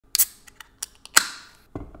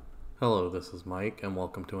Hello, this is Mike, and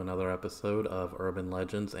welcome to another episode of Urban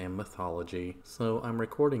Legends and Mythology. So, I'm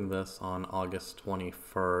recording this on August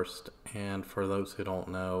 21st, and for those who don't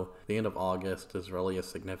know, the end of August is really a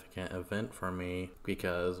significant event for me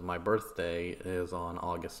because my birthday is on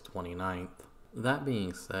August 29th. That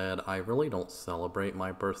being said, I really don't celebrate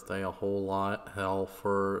my birthday a whole lot. Hell,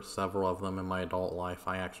 for several of them in my adult life,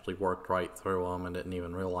 I actually worked right through them and didn't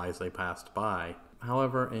even realize they passed by.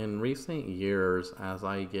 However, in recent years, as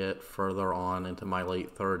I get further on into my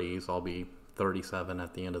late 30s, I'll be 37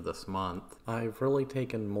 at the end of this month, I've really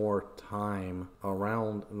taken more time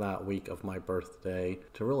around that week of my birthday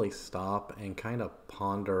to really stop and kind of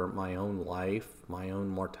ponder my own life, my own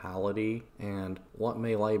mortality, and what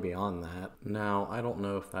may lie beyond that. Now, I don't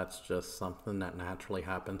know if that's just something that naturally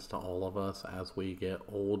happens to all of us as we get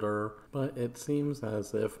older, but it seems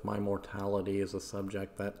as if my mortality is a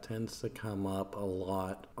subject that tends to come up a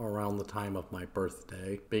lot around the time of my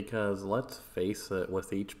birthday, because let's face it,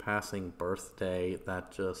 with each passing birthday,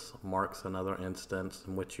 that just marks another instance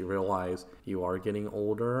in which you realize you are getting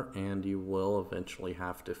older and you will eventually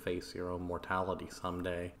have to face your own mortality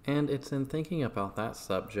someday. And it's in thinking about that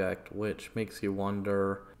subject which makes you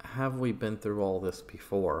wonder, have we been through all this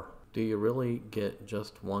before? Do you really get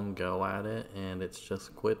just one go at it and it's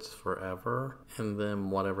just quits forever? And then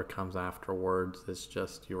whatever comes afterwards is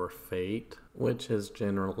just your fate? Which is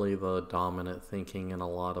generally the dominant thinking in a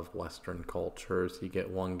lot of Western cultures. You get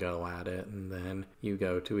one go at it and then you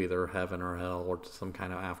go to either heaven or hell or to some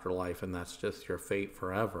kind of afterlife and that's just your fate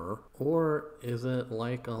forever. Or is it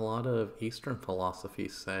like a lot of Eastern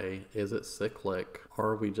philosophies say, is it cyclic?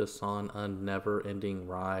 Are we just on a never-ending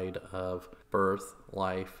ride of birth,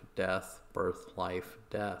 life, death, birth, life,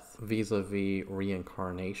 death, vis-a-vis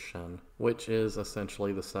reincarnation, which is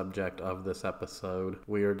essentially the subject of this episode.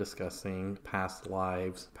 We are discussing past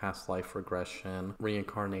lives, past life regression,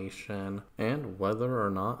 reincarnation, and whether or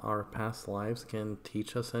not our past lives can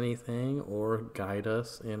teach us anything or guide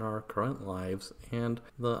us in our current lives, and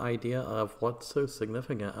the idea of what's so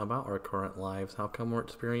significant about our current lives. How come we're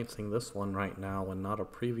experiencing this one right now and not a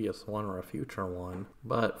previous one or a future one?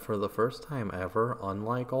 But for the first time ever,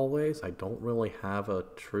 unlike always, I don't really have a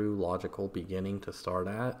true logical beginning to start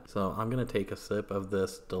at. So I'm going to take a sip of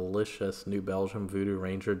this delicious New Belgium Voodoo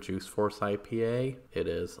Ranger Juice Force IPA. It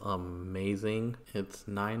is amazing. It's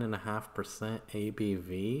 9.5%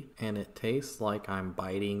 ABV and it tastes like I'm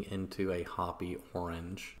biting into a hoppy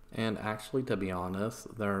orange. And actually, to be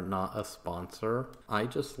honest, they're not a sponsor. I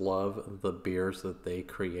just love the beers that they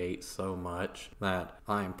create so much that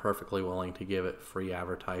I'm perfectly willing to give it free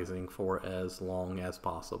advertising for as long as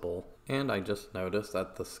possible. And I just noticed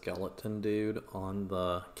that the skeleton dude on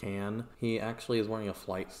the can, he actually is wearing a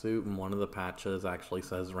flight suit and one of the patches actually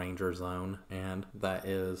says Ranger Zone, and that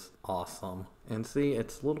is awesome. And see,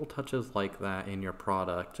 it's little touches like that in your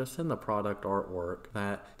product, just in the product artwork,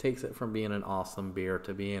 that takes it from being an awesome beer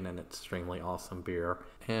to being an extremely awesome beer.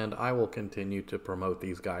 And I will continue to promote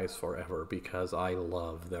these guys forever because I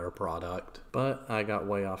love their product. But I got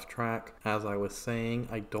way off track. As I was saying,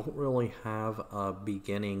 I don't really have a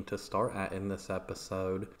beginning to start at in this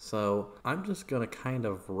episode. So I'm just going to kind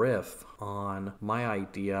of riff on my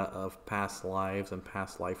idea of past lives and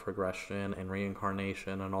past life regression and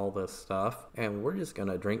reincarnation and all this stuff. And we're just going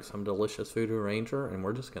to drink some delicious Voodoo Ranger and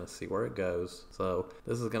we're just going to see where it goes. So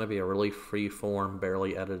this is going to be a really free-form,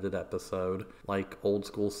 barely edited episode, like old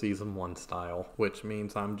school season 1 style, which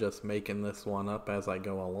means I'm just making this one up as I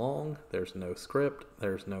go along. There's no script,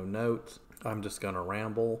 there's no notes. I'm just going to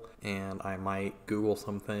ramble, and I might Google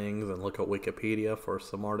some things and look at Wikipedia for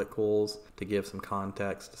some articles to give some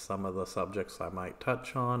context to some of the subjects I might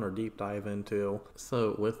touch on or deep dive into.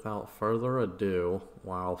 So without further ado,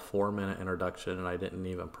 wow, 4-minute introduction and I didn't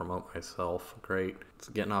even promote myself. Great. It's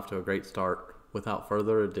getting off to a great start. Without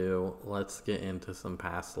further ado, let's get into some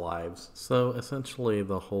past lives. So essentially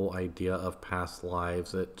the whole idea of past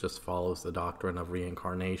lives, it just follows the doctrine of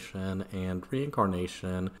reincarnation, and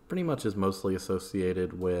reincarnation pretty much is mostly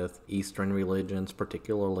associated with Eastern religions,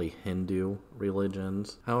 particularly Hindu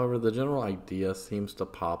religions. However, the general idea seems to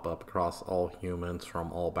pop up across all humans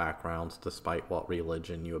from all backgrounds despite what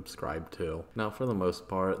religion you ascribe to. Now, for the most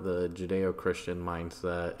part, the Judeo-Christian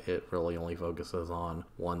mindset, it really only focuses on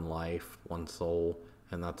one life, one soul,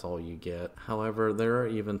 and that's all you get. However, there are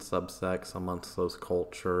even subsects amongst those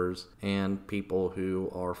cultures and people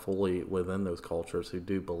who are fully within those cultures who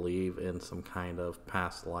do believe in some kind of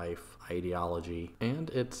past life ideology. And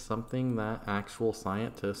it's something that actual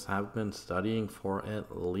scientists have been studying for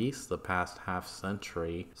at least the past half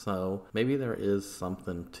century. So maybe there is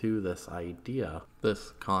something to this idea.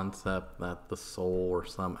 This concept that the soul or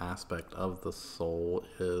some aspect of the soul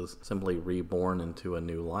is simply reborn into a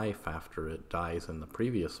new life after it dies in the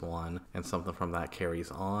previous one, and something from that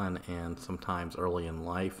carries on, and sometimes early in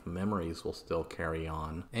life memories will still carry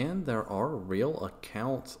on. And there are real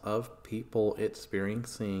accounts of people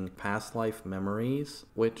experiencing past life memories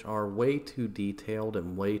which are way too detailed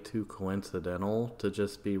and way too coincidental to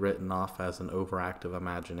just be written off as an overactive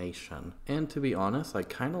imagination. And to be honest, I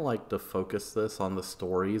kind of like to focus this on the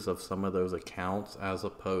stories of some of those accounts as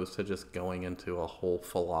opposed to just going into a whole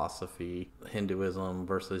philosophy, Hinduism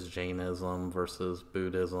versus Jainism versus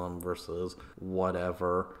Buddhism versus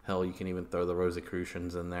whatever. Hell, you can even throw the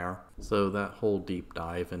Rosicrucians in there. So that whole deep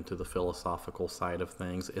dive into the philosophical side of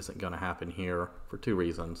things isn't going to happen here for two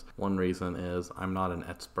reasons. One reason is I'm not an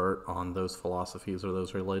expert on those philosophies or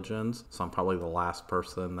those religions, so I'm probably the last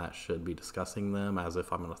person that should be discussing them as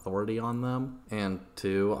if I'm an authority on them. And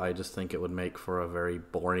two, I just think it would make for a very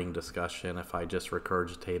boring discussion if I just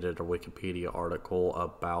regurgitated a Wikipedia article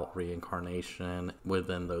about reincarnation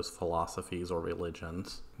within those philosophies or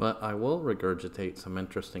religions. But I will regurgitate some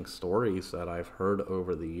interesting stories that I've heard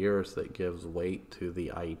over the years that gives weight to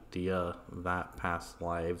the idea that past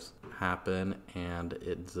lives happen and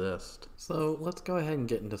exist. So let's go ahead and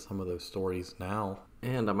get into some of those stories now.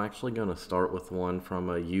 And I'm actually going to start with one from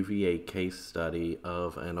a UVA case study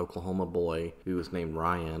of an Oklahoma boy who was named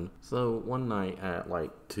Ryan. So one night at like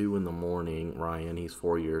 2 in the morning, Ryan, he's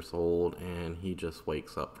 4 years old, and he just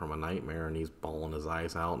wakes up from a nightmare and he's bawling his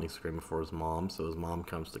eyes out and he's screaming for his mom. So his mom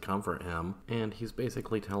comes to comfort him, and he's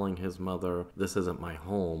basically telling his mother, "This isn't my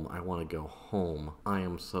home. I want to go home. I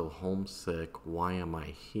am so homesick. Why am I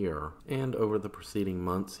here?" And over the preceding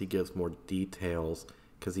months, he gives more details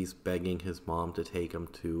because he's begging his mom to take him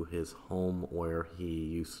to his home where he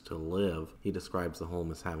used to live. He describes the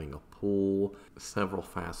home as having a pool, several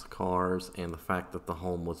fast cars, and the fact that the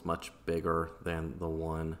home was much bigger than the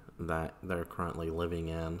one that they're currently living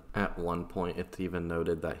in. At one point, it's even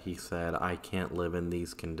noted that he said, "I can't live in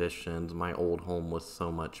these conditions. My old home was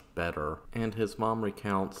so much better." And his mom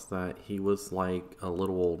recounts that he was like a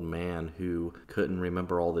little old man who couldn't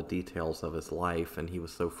remember all the details of his life, and he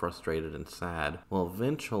was so frustrated and sad. Well,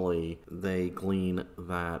 eventually, they glean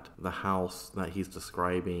that the house that he's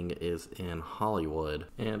describing is in Hollywood.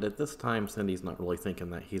 And at this time, Cindy's not really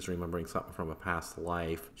thinking that he's remembering something from a past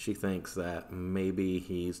life. She thinks that maybe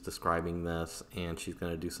he's describing this and she's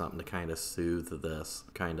going to do something to kind of soothe this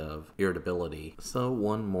kind of irritability. So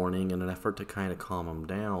one morning, in an effort to kind of calm him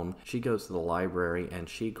down, she goes to the library and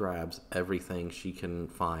she grabs everything she can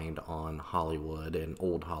find on Hollywood and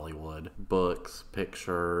old Hollywood. Books,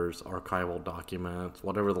 pictures, archival documents,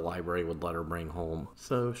 whatever the library would let her bring home.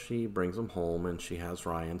 So she brings them home and she has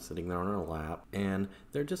Ryan sitting there on her lap, and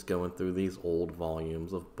they're just going through these old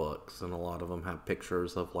volumes of books, and a lot of them have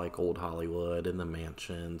pictures of like old Hollywood and the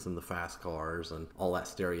mansions and the fast cars and all that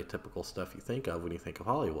stereotypical stuff you think of when you think of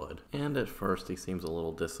Hollywood. And at first he seems a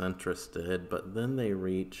little disinterested, but then they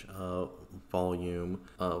reach a volume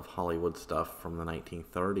of Hollywood stuff from the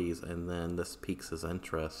 1930s, and then this piques his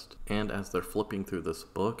interest. And as they're flipping through this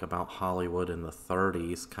book about Hollywood in the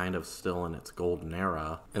 30s, kind of still in its golden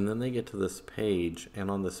era, and then they get to this page, and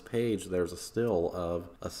on this page there's a still of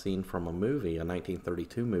a scene from a movie, a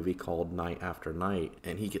 1932 movie called Night After Night,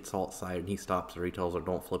 and he gets all excited and he stops her. He tells her,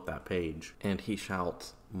 "Don't flip that page," and he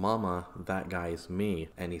shouts, "Mama, that guy's me,"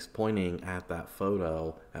 and he's pointing at that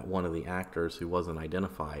photo at one of the actors who wasn't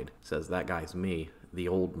identified. Says, "That guy's me, the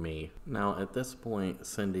old me." Now at this point,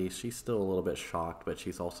 Cindy, she's still a little bit shocked, but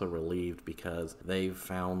she's also relieved because they've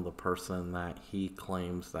found the person that he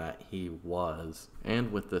claims that he was.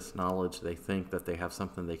 And with this knowledge, they think that they have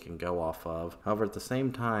something they can go off of. However, at the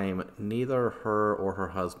same time, neither her or her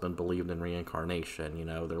husband believed in reincarnation. You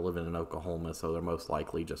know, they're living in Oklahoma, so they're most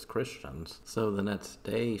likely just Christians. So the next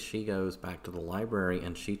day, she goes back to the library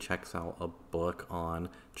and she checks out a book on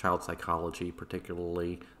child psychology,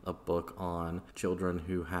 particularly a book on children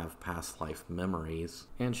who have past life memories.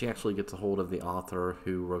 And she actually gets a hold of the author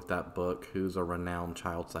who wrote that book, who's a renowned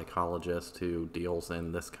child psychologist who deals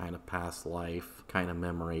in this kind of past life kind of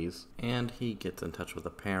memories. And he gets in touch with the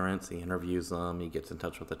parents, he interviews them, he gets in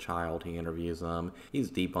touch with the child, he interviews them.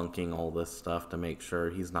 He's debunking all this stuff to make sure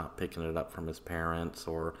he's not picking it up from his parents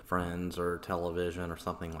or friends or television or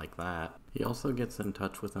something like that. He also gets in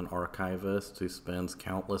touch with an archivist who spends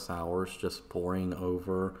countless hours just poring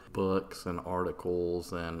over books and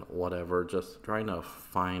articles and whatever, just trying to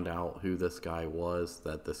find out who this guy was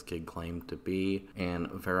that this kid claimed to be and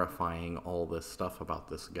verifying all this stuff about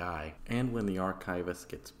this guy. And when the archivist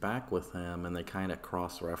gets back with him and they kind of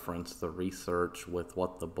cross-reference the research with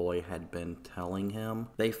what the boy had been telling him,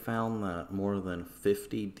 they found that more than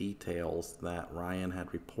 50 details that Ryan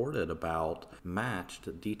had reported about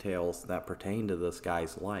matched details that pertained to this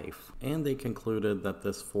guy's life. And they concluded that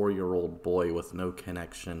this 4-year-old boy with no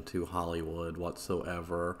connection to Hollywood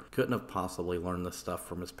whatsoever couldn't have possibly learned this stuff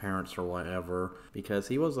from his parents or whatever, because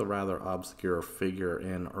he was a rather obscure figure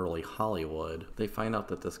in early Hollywood. They find out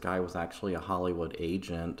that this guy was actually a Hollywood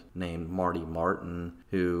agent named Marty Martin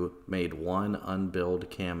who made one unbilled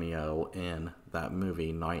cameo in that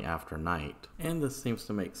movie Night After Night. And this seems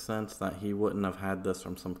to make sense that he wouldn't have had this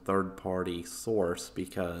from some third-party source,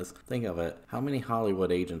 because think of it, how many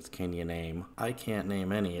Hollywood agents can you name? I can't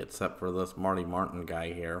name any except for this Marty Martin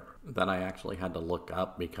guy here that I actually had to look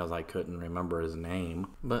up because I couldn't remember his name.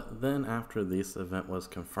 But then after this event was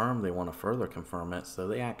confirmed, they want to further confirm it, so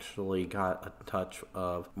they actually got in touch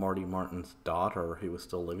of Marty Martin's daughter, who was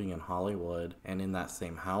still living in Hollywood and in that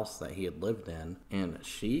same house that he had lived in, and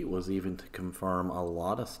she was even to confirm a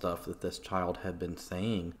lot of stuff that this child had been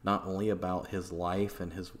saying, not only about his life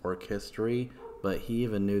and his work history, but he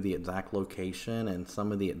even knew the exact location and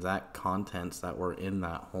some of the exact contents that were in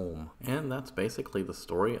that home. And that's basically the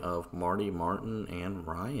story of Marty Martin and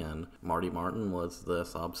Ryan. Marty Martin was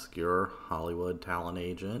this obscure Hollywood talent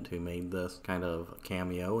agent who made this kind of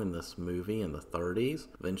cameo in this movie in the 30s.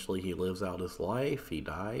 Eventually he lives out his life, he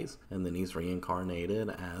dies, and then he's reincarnated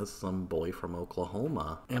as some boy from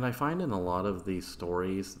Oklahoma. And I find in a lot of these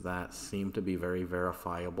stories that seem to be very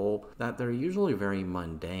verifiable that they're usually very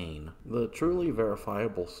mundane. The truly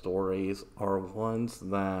verifiable stories are ones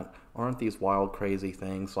that aren't these wild crazy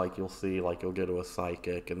things like you'll see, like you'll go to a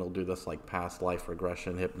psychic and they'll do this like past life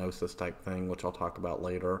regression hypnosis type thing, which I'll talk about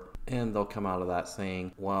later, and they'll come out of that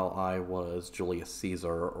saying, well, I was Julius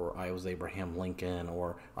Caesar, or I was Abraham Lincoln,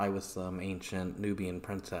 or I was some ancient Nubian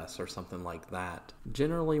princess or something like that.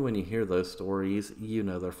 Generally when you hear those stories, you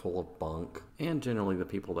know they're full of bunk, and generally the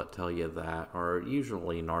people that tell you that are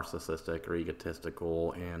usually narcissistic or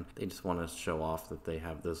egotistical, and they just want to show off that they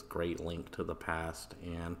have this great link to the past,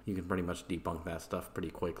 and you can pretty much debunk that stuff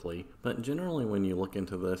pretty quickly. But generally when you look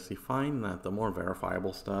into this, you find that the more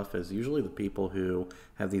verifiable stuff is usually the people who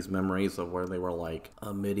have these memories of where they were like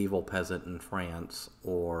a medieval peasant in France,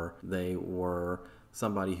 or they were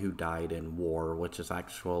somebody who died in war, which is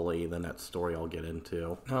actually the next story I'll get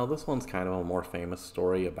into. Now, this one's kind of a more famous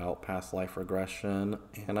story about past life regression,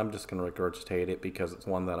 and I'm just going to regurgitate it because it's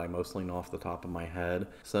one that I mostly know off the top of my head.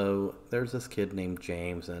 So, there's this kid named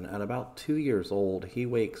James, and at about 2 years old, he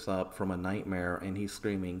wakes up from a nightmare and he's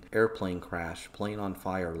screaming, "Airplane crash, plane on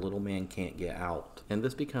fire, little man can't get out." And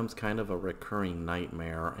this becomes kind of a recurring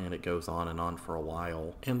nightmare, and it goes on for a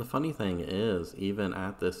while. And the funny thing is, even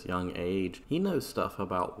at this young age, he knows stuff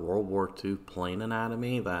about World War II plane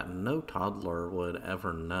anatomy that no toddler would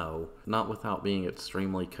ever know, not without being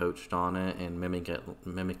extremely coached on it and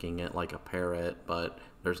mimicking it like a parrot, but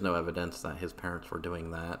there's no evidence that his parents were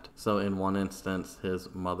doing that. So in one instance,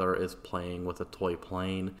 his mother is playing with a toy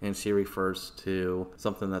plane, and she refers to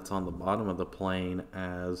something that's on the bottom of the plane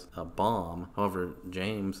as a bomb. However,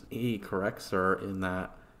 James, he corrects her in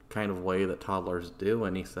that kind of way that toddlers do,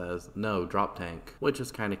 and he says, "No, drop tank," which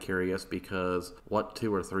is kind of curious because what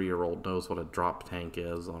 2 or 3-year-old knows what a drop tank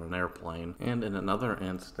is on an airplane? And in another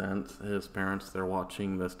instance, his parents, they're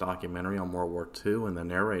watching this documentary on World War II, and the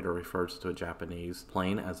narrator refers to a Japanese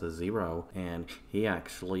plane as a Zero, and he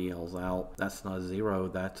actually yells out, "That's not a Zero,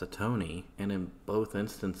 that's a Tony." And in both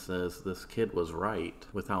instances, this kid was right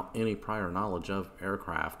without any prior knowledge of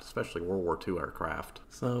aircraft, especially World War II aircraft.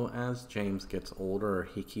 So as James gets older,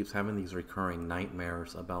 he keeps having these recurring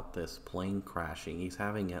nightmares about this plane crashing. He's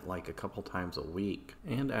having it like a couple times a week.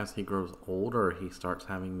 And as he grows older, he starts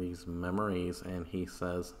having these memories, and he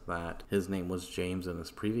says that his name was James in his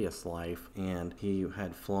previous life, and he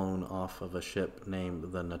had flown off of a ship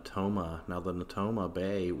named the Natoma. Now, the Natoma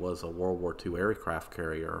Bay was a World War II aircraft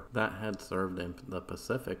carrier that had served in the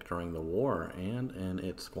Pacific during the war, and in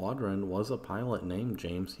its squadron was a pilot named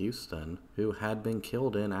James Houston, who had been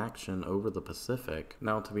killed in action over the Pacific.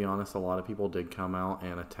 Now, to to be honest, a lot of people did come out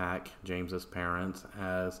and attack James's parents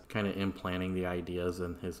as kind of implanting the ideas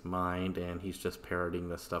in his mind, and he's just parroting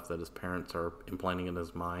the stuff that his parents are implanting in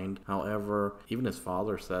his mind. However, even his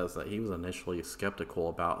father says that he was initially skeptical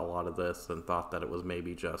about a lot of this and thought that it was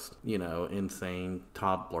maybe just, insane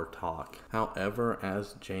toddler talk. However,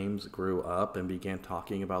 as James grew up and began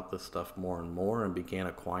talking about this stuff more and more and began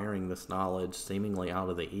acquiring this knowledge seemingly out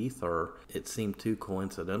of the ether, it seemed too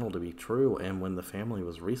coincidental to be true, and when the family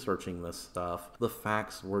was researching this stuff, the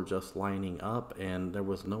facts were just lining up and there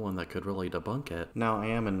was no one that could really debunk it. Now, I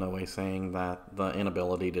am in no way saying that the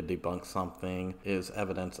inability to debunk something is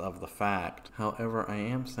evidence of the fact. However, I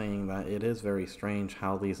am saying that it is very strange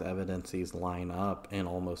how these evidences line up in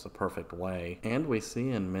almost a perfect way. And we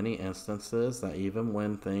see in many instances that even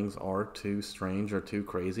when things are too strange or too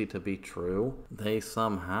crazy to be true, they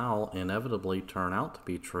somehow inevitably turn out to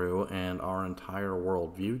be true, and our entire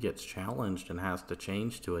worldview gets challenged and has to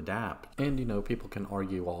change to adapt. And people can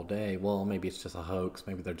argue all day, well, maybe it's just a hoax,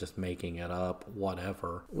 maybe they're just making it up,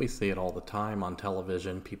 whatever. We see it all the time on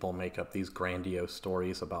television. People make up these grandiose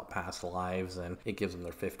stories about past lives, and it gives them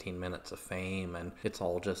their 15 minutes of fame, and it's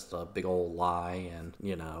all just a big old lie, and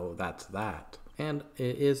that's that. And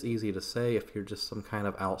it is easy to say if you're just some kind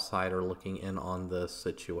of outsider looking in on this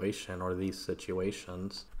situation or these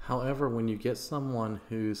situations. However, when you get someone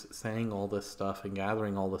who's saying all this stuff and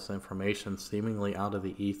gathering all this information seemingly out of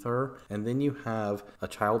the ether, and then you have a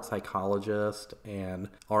child psychologist and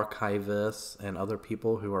archivists and other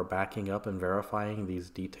people who are backing up and verifying these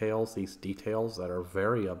details that are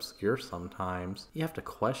very obscure sometimes, you have to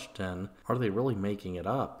question, are they really making it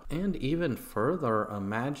up? And even further,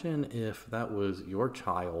 imagine if that was your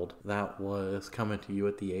child that was coming to you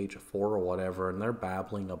at the age of 4 or whatever, and they're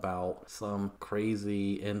babbling about some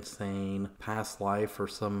crazy, insane past life or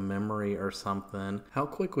some memory or something. How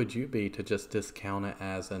quick would you be to just discount it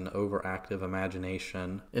as an overactive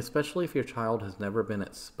imagination? Especially if your child has never been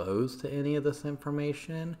exposed to any of this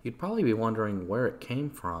information, you'd probably be wondering where it came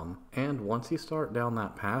from. And once you start down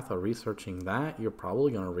that path of researching that, you're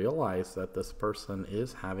probably going to realize that this person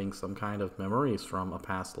is having some kind of memories from a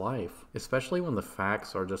past life, especially when the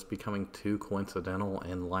facts are just becoming too coincidental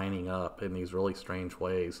and lining up in these really strange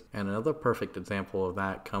ways. And another perfect example of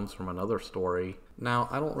that comes from another story. Now,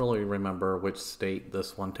 I don't really remember which state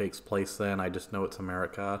this one takes place in. I just know it's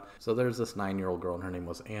America. So there's this 9-year-old girl, and her name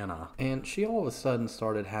was Anna. And she all of a sudden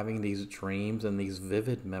started having these dreams and these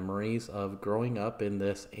vivid memories of growing up in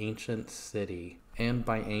this ancient city. And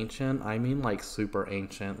by ancient, I mean like super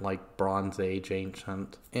ancient, like Bronze Age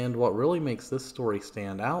ancient. And what really makes this story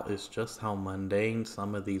stand out is just how mundane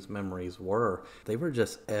some of these memories were. They were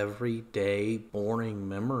just everyday, boring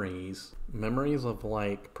memories. Memories of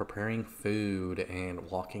like preparing food and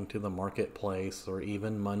walking to the marketplace, or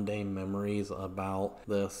even mundane memories about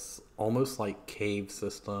this almost like cave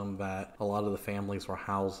system that a lot of the families were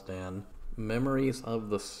housed in. Memories of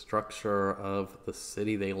the structure of the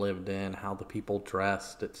city they lived in, how the people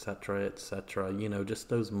dressed, etc., etc. Just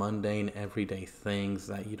those mundane everyday things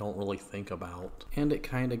that you don't really think about. And it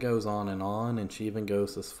kind of goes on, and she even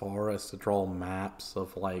goes as far as to draw maps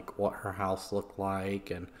of like what her house looked like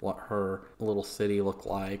and what her little city looked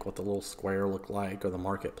like, what the little square looked like, or the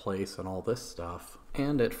marketplace and all this stuff.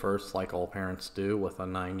 And at first, like all parents do with a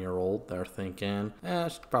 9-year-old, they're thinking,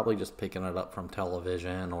 she's probably just picking it up from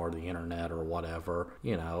television or the internet or whatever.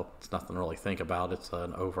 It's nothing to really think about. It's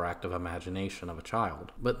an overactive imagination of a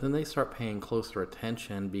child. But then they start paying closer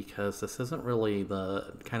attention, because this isn't really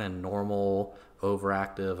the kind of normal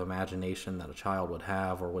overactive imagination that a child would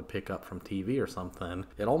have or would pick up from TV or something.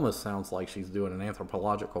 It almost sounds like she's doing an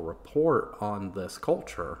anthropological report on this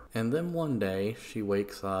culture. And then one day she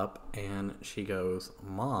wakes up and she goes,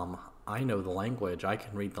 "Mom, I know the language. I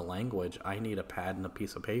can read the language. I need a pad and a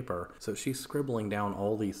piece of paper." So she's scribbling down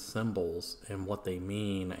all these symbols and what they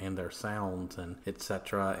mean and their sounds and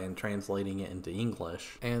etc. and translating it into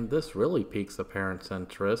English. And this really piques the parents'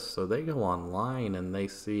 interest, so they go online and they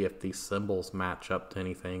see if these symbols match up to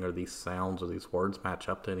anything, or these sounds or these words match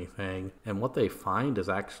up to anything. And what they find is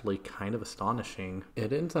actually kind of astonishing.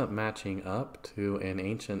 It ends up matching up to an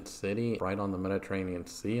ancient city right on the Mediterranean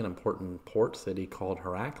Sea, an important port city called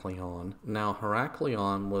Heraklion. Now,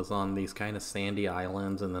 Heraklion was on these kind of sandy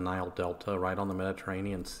islands in the Nile Delta right on the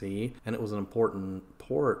Mediterranean Sea, and it was an important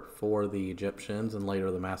port for the Egyptians and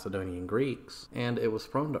later the Macedonian Greeks. And it was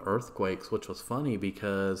prone to earthquakes, which was funny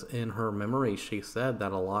because in her memory she said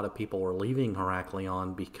that a lot of people were leaving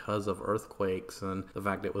Heraklion because of earthquakes and the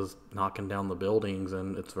fact it was knocking down the buildings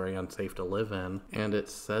and it's very unsafe to live in. And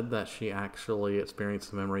it's said that she actually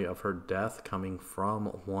experienced the memory of her death coming from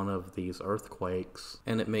one of these earthquakes.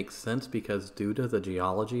 And it makes sense because due to the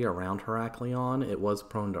geology around Heraklion, it was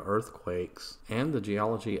prone to earthquakes. And the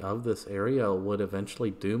geology of this area would eventually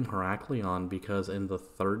doom Heraklion because in the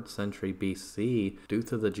 3rd century BC, due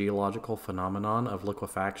to the geological phenomenon of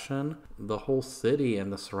liquefaction, the whole city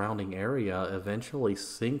and the surrounding area eventually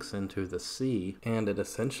sinks into the sea, and it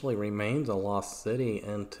essentially remains a lost city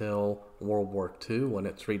until World War II when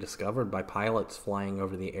it's rediscovered by pilots flying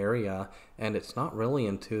over the area. And it's not really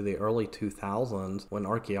into the early 2000s when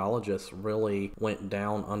archaeologists really went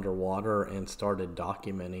down underwater and started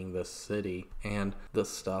documenting this city, and the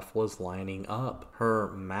stuff was lining up.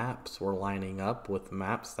 Her maps were lining up with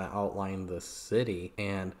maps that outlined the city,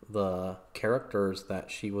 and the characters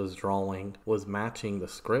that she was drawing was matching the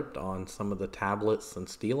script on some of the tablets and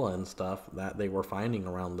stela and stuff that they were finding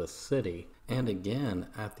around this city. And again,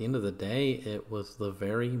 at the end of the day, it was the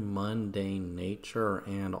very mundane nature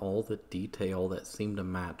and all the detail that seemed to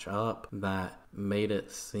match up that made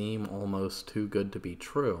it seem almost too good to be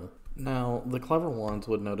true. Now, the clever ones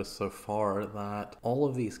would notice so far that all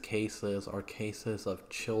of these cases are cases of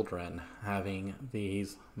children having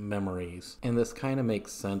these memories. And this kind of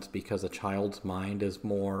makes sense because a child's mind is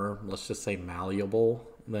more, let's just say, malleable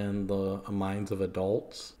than the minds of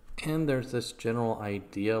adults. And there's this general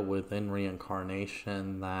idea within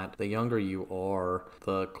reincarnation that the younger you are,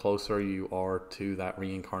 the closer you are to that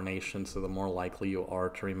reincarnation, so the more likely you are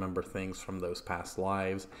to remember things from those past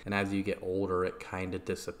lives. And as you get older, it kind of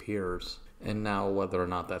disappears. And now, whether or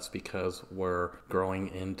not that's because we're growing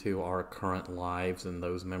into our current lives and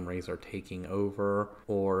those memories are taking over,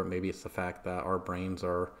 or maybe it's the fact that our brains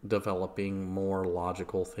are developing more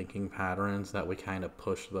logical thinking patterns that we kind of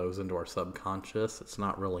push those into our subconscious, it's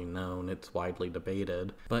not really known. It's widely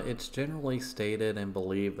debated. But it's generally stated and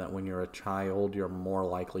believed that when you're a child, you're more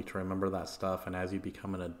likely to remember that stuff, and as you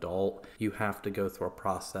become an adult, you have to go through a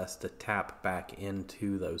process to tap back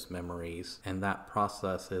into those memories. And that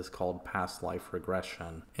process is called past life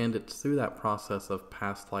regression. And it's through that process of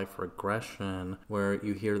past life regression where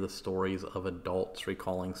you hear the stories of adults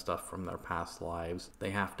recalling stuff from their past lives.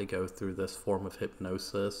 They have to go through this form of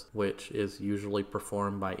hypnosis, which is usually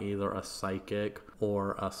performed by either a psychic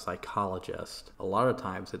or a psychologist. A lot of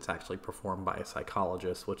times it's actually performed by a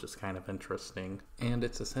psychologist, which is kind of interesting. And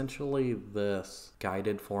it's essentially this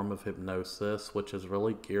guided form of hypnosis, which is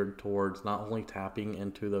really geared towards not only tapping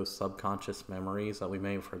into those subconscious memories that we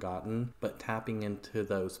may have forgotten, but tapping into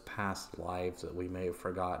those past lives that we may have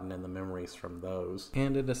forgotten and the memories from those.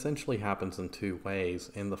 And it essentially happens in two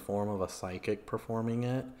ways. In the form of a psychic performing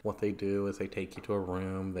it, what they do is they take you to a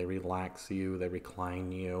room, they relax you, they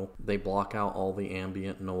recline you, they block out all the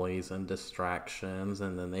ambient noise and distractions,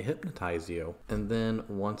 and then they hypnotize you. And then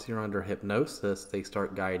once you're under hypnosis, they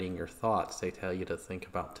start guiding your thoughts. They tell you to think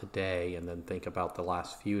about today and then think about the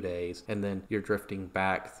last few days, and then you're drifting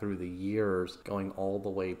back through the years, going all the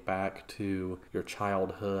way back to your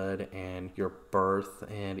childhood and your birth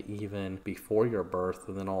and even before your birth.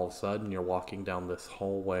 And then all of a sudden you're walking down this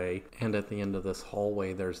hallway, and at the end of this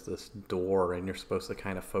hallway there's this door, and you're supposed to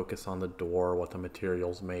kind of focus on the door, what the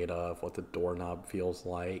material's made of, what the doorknob feels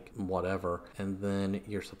like, whatever. And then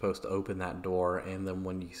you're supposed to open that door, and then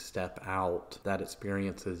when you step out, that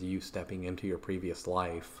experience is you stepping into your previous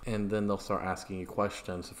life. And then they'll start asking you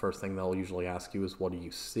questions. The first thing they'll usually ask you is, what do you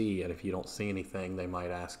see? And if you don't see anything, they might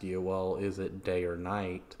ask you, well, is it day or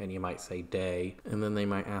night? And you might say day. And then they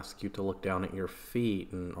might ask you to look down at your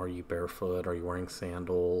feet, and are you barefoot? Are you wearing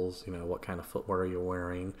sandals? You know, what kind of footwear are you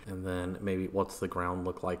wearing? And then maybe what's the ground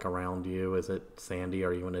look like around you? Is it sandy?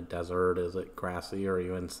 Are you in a desert? Is it grassy? Are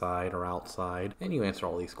you inside or outside? And you answer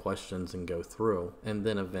all these questions and go through. And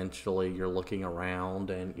then eventually you're looking around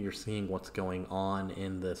and you're seeing what's going on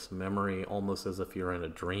in this memory, almost as if you're in a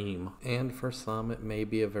dream. And for some, it may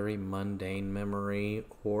be a very mundane memory,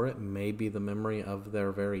 or it may be the memory of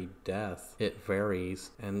their very death. It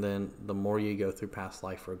varies. And then the more you go through past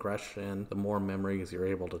life regression, the more memories you're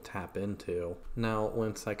able to tap into. Now,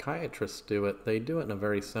 when psychiatrists do it, they do it in a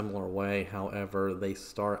very similar way. However, they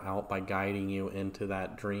start out by guiding you into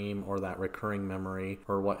that dream or that recurring memory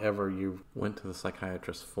or whatever you went to the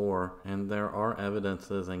psychiatrist for. And there are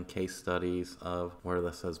evidences and case studies of where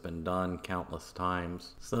this has been done countless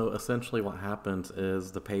times. So essentially what happens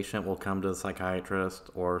is the patient will come to the psychiatrist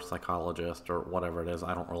or psychologist psychologist or whatever it is.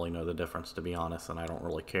 I don't really know the difference, to be honest, and I don't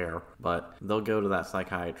really care. But they'll go to that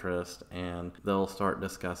psychiatrist and they'll start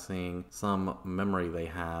discussing some memory they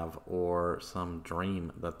have or some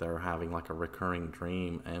dream that they're having, like a recurring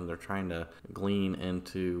dream, and they're trying to glean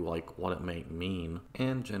into like what it may mean.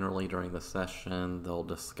 And generally during the session, they'll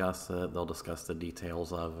discuss it, they'll discuss the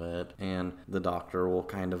details of it, and the doctor will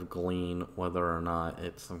kind of glean whether or not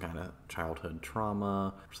it's some kind of childhood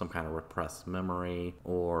trauma or some kind of repressed memory,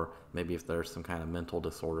 or maybe if there's some kind of mental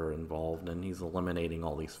disorder involved, and he's eliminating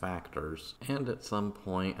all these factors. And at some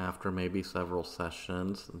point, after maybe several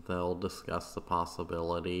sessions, they'll discuss the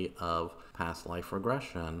possibility of past life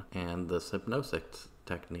regression and this hypnosis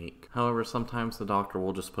technique. However, sometimes the doctor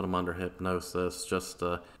will just put them under hypnosis just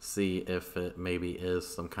to see if it maybe is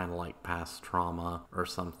some kind of like past trauma or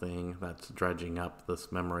something that's dredging up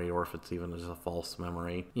this memory, or if it's even just a false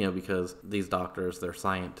memory. Because these doctors, they're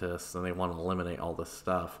scientists and they want to eliminate all this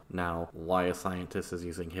stuff. Now, why a scientist is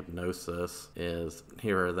using hypnosis is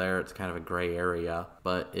here or there, it's kind of a gray area,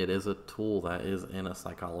 but it is a tool that is in a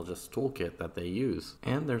psychologist's toolkit that they use.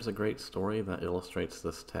 And there's a great story that illustrates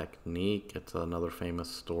this technique. It's another famous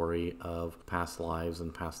story of past lives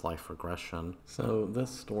and past life regression. So this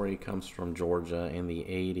story comes from Georgia in the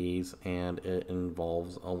 80s, and it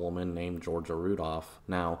involves a woman named Georgia Rudolph.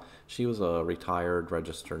 Now, she was a retired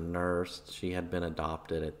registered nurse. She had been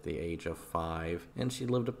adopted at the age of 5, and she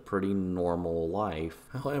lived a pretty normal life.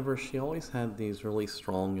 However, she always had these really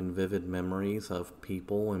strong and vivid memories of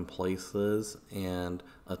people and places and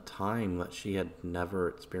a time that she had never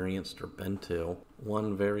experienced or been to.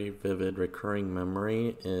 One very vivid recurring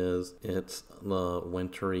memory is it's the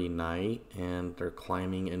wintry night and they're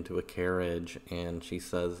climbing into a carriage, and she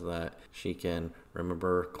says that she can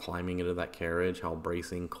remember climbing into that carriage, how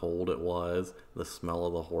bracing cold it was, the smell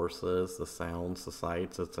of the horses, the sounds, the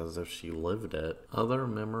sights. It's as if she lived it. Other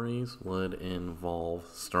memories would involve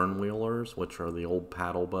sternwheelers, which are the old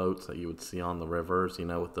paddle boats that you would see on the rivers,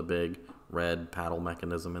 with the big red paddle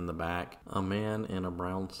mechanism in the back. A man in a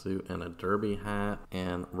brown suit and a derby hat,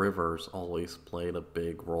 and rivers always played a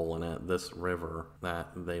big role in it. This river that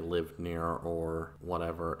they lived near or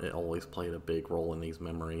whatever, it always played a big role in these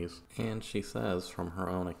memories. And she says from her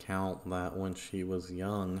own account that when she was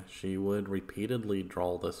young, she would repeatedly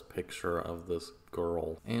draw this picture of this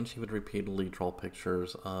girl, and she would repeatedly draw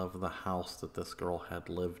pictures of the house that this girl had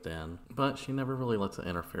lived in, but she never really lets it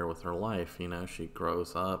interfere with her life. She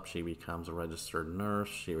grows up, she becomes a registered nurse,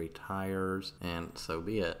 she retires, and so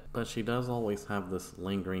be it. But she does always have this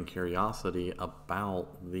lingering curiosity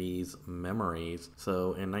about these memories.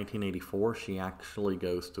 So in 1984, she actually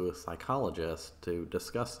goes to a psychologist to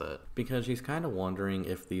discuss it, because she's kind of wondering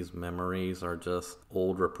if these memories are just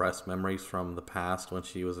old repressed memories from the past when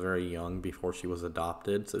she was very young, before she was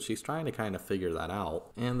adopted. So she's trying to kind of figure that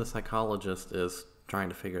out, and the psychologist is trying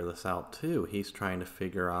to figure this out too. He's trying to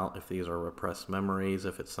figure out if these are repressed memories,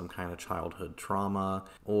 if it's some kind of childhood trauma,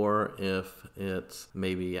 or if it's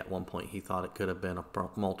maybe at one point he thought it could have been a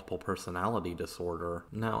multiple personality disorder.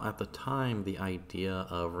 Now, at the time, the idea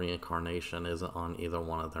of reincarnation isn't on either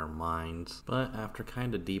one of their minds, but after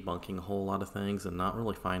kind of debunking a whole lot of things and not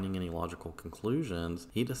really finding any logical conclusions,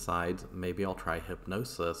 he decides, maybe I'll try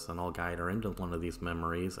hypnosis and I'll guide her into one of these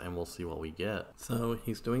memories and we'll see what we get. So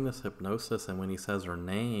he's doing this hypnosis, and when he says her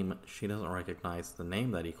name, she doesn't recognize the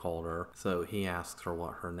name that he called her. So he asks her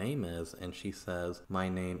what her name is, and she says, "My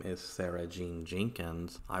name is Sarah Jean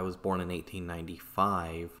Jenkins. I was born in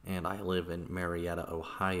 1895, and I live in Marietta,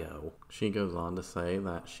 Ohio." She goes on to say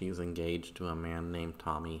that she's engaged to a man named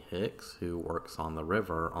Tommy Hicks, who works on the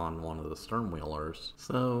river on one of the sternwheelers.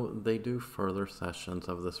 So they do further sessions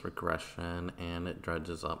of this regression, and it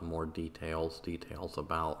dredges up more details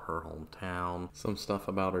about her hometown, some stuff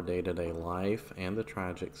about her day-to-day life, and the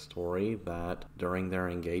tragic story that during their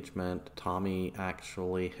engagement, Tommy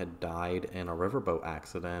actually had died in a riverboat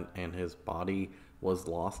accident, and his body was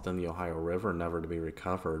lost in the Ohio River, never to be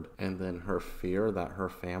recovered. And then her fear that her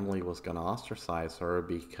family was going to ostracize her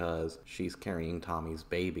because she's carrying Tommy's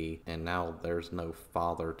baby, and now there's no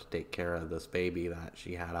father to take care of this baby that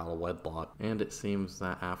she had out of wedlock. And it seems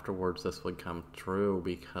that afterwards this would come true,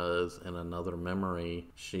 because in another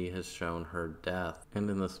memory she has shown her death.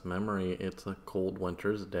 And in this memory, it's a cold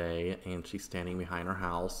winter's day, and she's standing behind her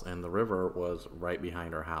house, and the river was right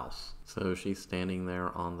behind her house. So she's standing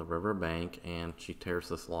there on the riverbank, and she she tears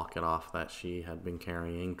this locket off that she had been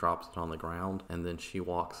carrying, drops it on the ground, and then she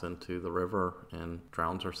walks into the river and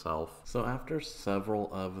drowns herself. So after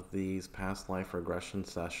several of these past life regression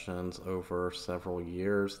sessions over several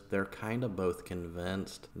years, they're kind of both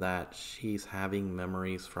convinced that she's having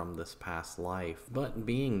memories from this past life. But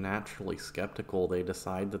being naturally skeptical, they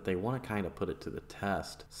decide that they want to kind of put it to the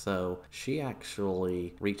test. So she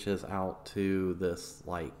actually reaches out to this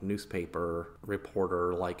newspaper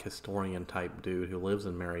reporter, historian type dude who lives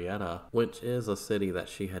in Marietta, which is a city that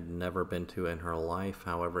she had never been to in her life.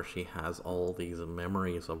 However, she has all these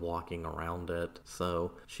memories of walking around it.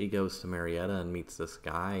 So she goes to Marietta and meets this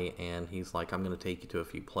guy, and he's like, I'm going to take you to a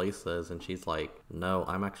few places. And she's like, no,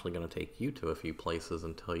 I'm actually going to take you to a few places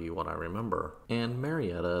and tell you what I remember. And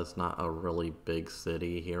Marietta is not a really big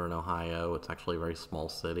city here in Ohio. It's actually a very small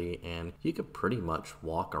city, and you could pretty much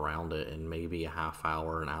walk around it in maybe a half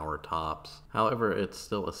hour, an hour tops. However, it's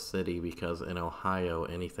still a city because in Ohio,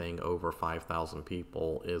 anything over 5,000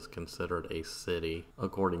 people is considered a city,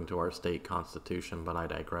 according to our state constitution, but I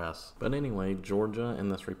digress. But anyway, Georgia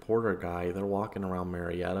and this reporter guy, they're walking around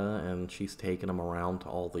Marietta, and she's taking them around to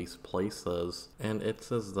all these places, and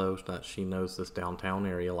it's as though that she knows this downtown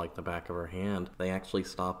area like the back of her hand. They actually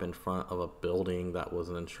stop in front of a building that was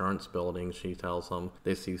an insurance building. She tells them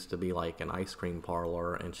this used to be like an ice cream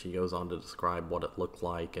parlor, and she goes on to describe what it looked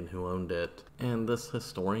like and who owned it. And this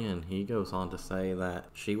historian, he goes on to say that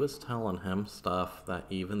she was telling him stuff that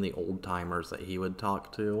even the old timers that he would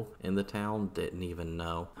talk to in the town didn't even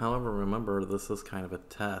know. However, remember, this is kind of a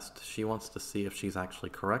test. She wants to see if she's actually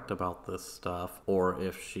correct about this stuff or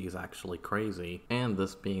if she's actually crazy. And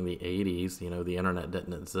this being the 80s, the internet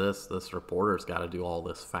didn't exist. This reporter's got to do all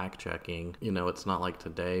this fact checking. It's not like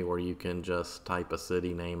today where you can just type a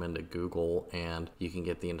city name into Google and you can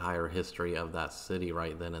get the entire history of that city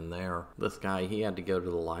right then and there. This guy, he had to go to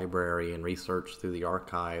the library and research through the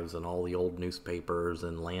archives and all the old newspapers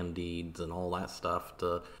and land deeds and all that stuff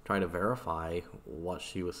to try to verify what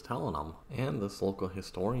she was telling him. And this local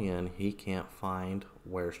historian, he can't find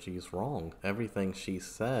where she's wrong. Everything she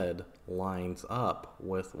said lines up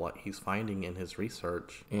with what he's finding in his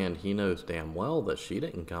research, and he knows damn well that she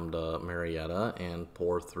didn't come to Marietta and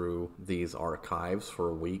pour through these archives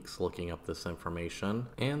for weeks looking up this information.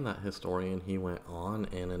 And that historian, he went on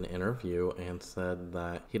in an interview and said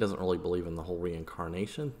that he doesn't really believe in the whole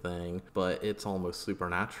reincarnation thing, but it's almost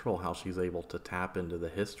supernatural how she's able to tap into the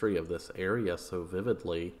history of this area so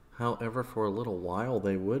vividly. However, for a little while,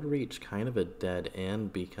 they would reach kind of a dead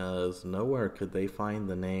end because nowhere could they find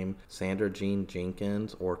the name Sandra Jean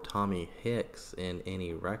Jenkins or Tommy Hicks in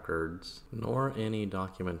any records, nor any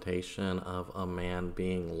documentation of a man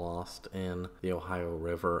being lost in the Ohio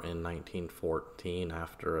River in 1914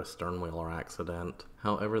 after a sternwheeler accident.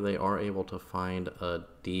 However, they are able to find a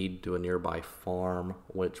deed to a nearby farm,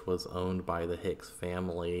 which was owned by the Hicks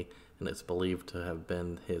family, and it's believed to have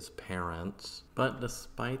been his parents. But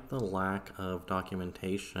despite the lack of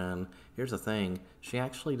documentation, here's the thing, she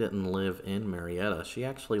actually didn't live in Marietta. She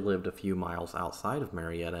actually lived a few miles outside of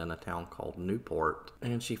Marietta in a town called Newport.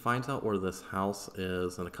 And she finds out where this house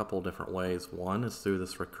is in a couple of different ways. One is through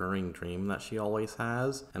this recurring dream that she always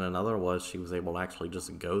has, and another was she was able to actually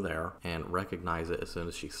just go there and recognize it as soon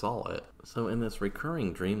as she saw it. So in this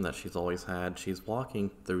recurring dream that she's always had, she's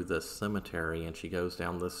walking through this cemetery, and she goes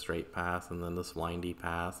down this straight path and then this windy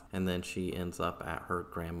path, and then she ends up at her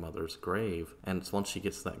grandmother's grave. And it's once she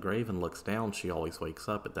gets to that grave and looks down, she always wakes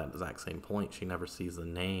up at that exact same point. She never sees the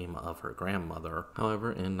name of her grandmother.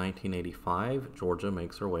 However, in 1985, Georgia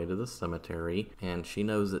makes her way to the cemetery, and she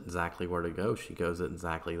knows exactly where to go. She goes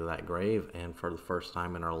exactly to that grave, and for the first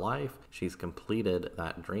time in her life, she's completed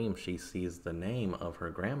that dream. She sees the name of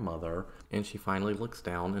her grandmother, and she finally looks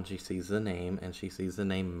down and she sees the name, and she sees the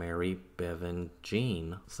name Mary Bevan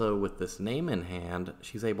Jean. So with this name in hand,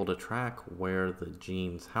 she's able to track where the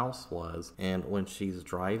Jean's house was, and when she's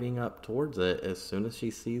driving up towards it, as soon as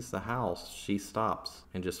she sees the house, she stops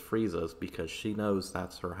and just freezes because she knows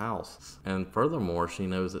that's her house. And furthermore, she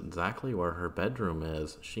knows exactly where her bedroom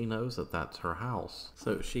is. She knows that that's her house.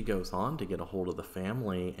 So she goes on to get a hold of the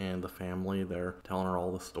family, and the family, they're telling her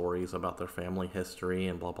all the stories about their family history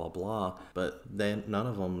and blah blah blah, but then none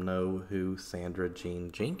of them know who Sandra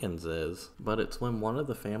Jean Jenkins is. But it's when one of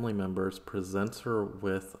the family members presents her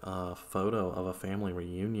with a photo photo of a family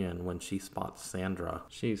reunion when she spots Sandra.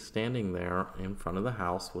 She's standing there in front of the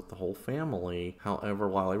house with the whole family. However,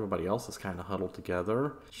 while everybody else is kind of huddled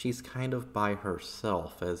together, she's kind of by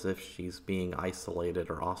herself, as if she's being isolated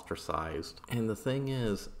or ostracized. And the thing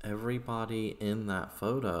is, everybody in that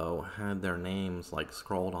photo had their names like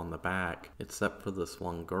scrawled on the back, except for this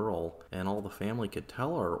one girl. And all the family could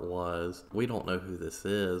tell her was, we don't know who this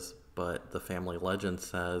is, but the family legend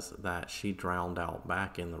says that she drowned out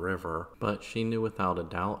back in the river. But she knew without a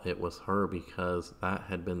doubt it was her, because that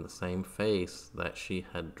had been the same face that she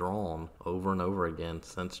had drawn over and over again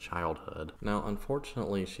since childhood. Now,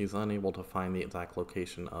 unfortunately, she's unable to find the exact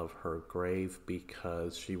location of her grave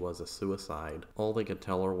because she was a suicide. All they could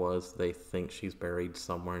tell her was they think she's buried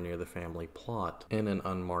somewhere near the family plot in an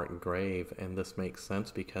unmarked grave. And this makes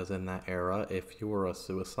sense because in that era, if you were a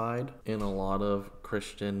suicide, in a lot of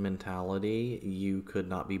Christian mentality, you could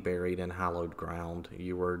not be buried in hallowed ground.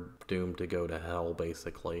 You were doomed to go to hell,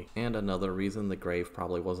 basically. And another reason the grave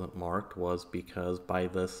probably wasn't marked was because by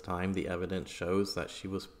this time the evidence shows that she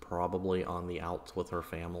was probably on the outs with her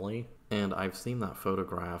family. And I've seen that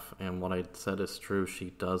photograph, and what I said is true.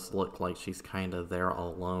 She does look like she's kind of there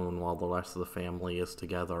alone while the rest of the family is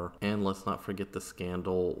together. And let's not forget the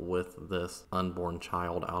scandal with this unborn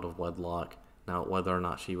child out of wedlock. Now, whether or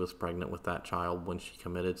not she was pregnant with that child when she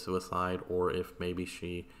committed suicide, or if maybe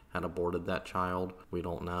she had aborted that child, we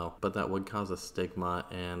don't know. But that would cause a stigma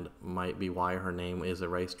and might be why her name is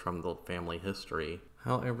erased from the family history.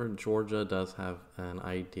 However, Georgia does have an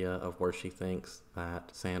idea of where she thinks that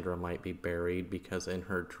Sandra might be buried, because in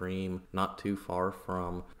her dream, not too far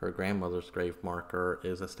from her grandmother's grave marker,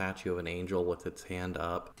 is a statue of an angel with its hand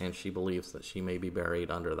up, and she believes that she may be buried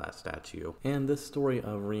under that statue. And this story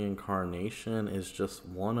of reincarnation is just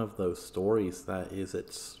one of those stories that is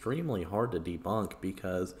extremely hard to debunk,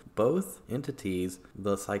 because both entities,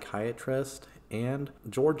 the psychiatrist and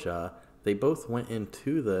Georgia, they both went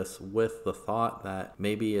into this with the thought that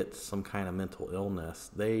maybe it's some kind of mental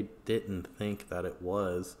illness. They didn't think that it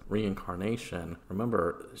was reincarnation.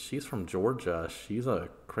 Remember, she's from Georgia. She's a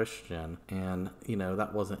Christian, and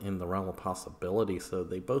that wasn't in the realm of possibility. So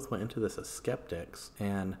they both went into this as skeptics,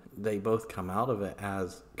 and they both come out of it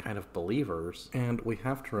as kind of believers. And we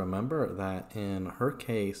have to remember that in her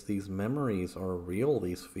case, these memories are real,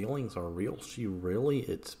 these feelings are real. She really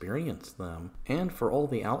experienced them. And for all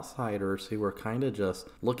the outsiders who were kind of just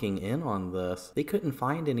looking in on this, they couldn't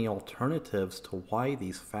find any alternatives to why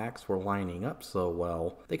these facts were lining up so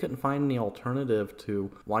well. They couldn't find any alternative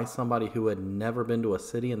to why somebody who had never been to a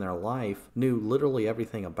city in their life knew literally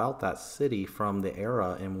everything about that city from the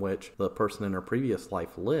era in which the person in her previous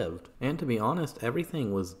life lived. And to be honest,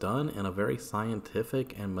 everything was done in a very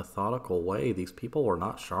scientific and methodical way. These people were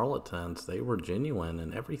not charlatans. They were genuine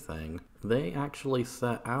in everything. They actually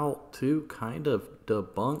set out to kind of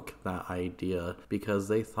debunk that idea because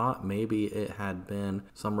they thought maybe it had been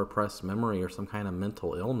some repressed memory or some kind of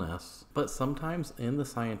mental illness. But sometimes in the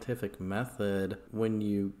scientific method, when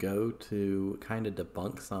you go to kind of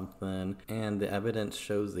debunk something and the evidence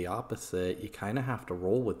shows the opposite, you kind of have to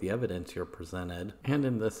roll with the evidence you're presented. And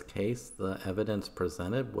in this case, the evidence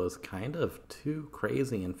presented was kind of too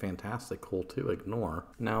crazy and fantastical to ignore.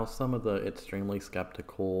 Now, some of the extremely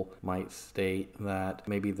skeptical might state that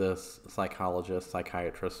maybe this psychologist,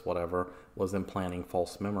 psychiatrist, whatever, was implanting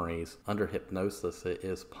false memories. Under hypnosis, it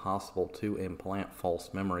is possible to implant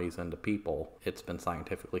false memories into people. It's been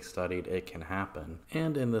scientifically studied. It can happen.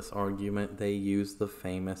 And in this argument, they use the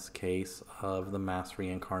famous case of the mass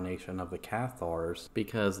reincarnation of the Cathars,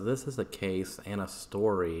 because this is a case and a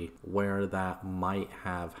story where that might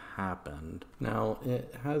have happened. Now,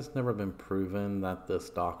 it has never been proven that this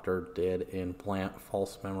doctor did implant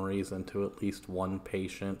false memories into at least one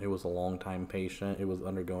patient. It was a long-time patient. It was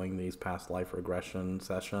undergoing these past life regression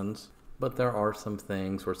sessions. But there are some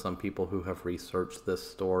things where some people who have researched this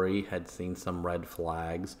story had seen some red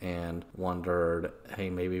flags and wondered,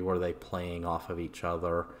 hey, maybe were they playing off of each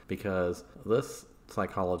other? Because this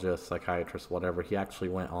psychologist, psychiatrist, whatever, he actually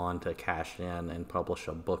went on to cash in and publish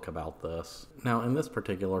a book about this. Now, in this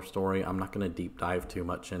particular story, I'm not going to deep dive too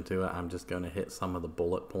much into it. I'm just going to hit some of the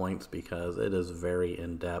bullet points because it is very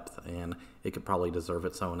in-depth and it could probably deserve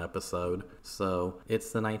its own episode. So,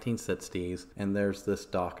 it's the 1960s, and there's this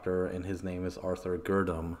doctor, and his name is Arthur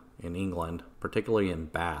Gurdam in England, particularly in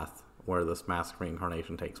Bath, where this mass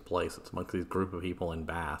reincarnation takes place. It's amongst these group of people in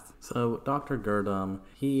Bath. So Dr. Gurdam,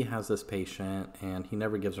 he has this patient, and he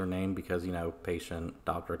never gives her name because,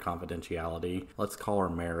 patient-doctor confidentiality. Let's call her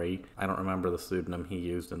Mary. I don't remember the pseudonym he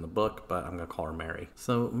used in the book, but I'm going to call her Mary.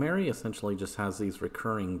 So Mary essentially just has these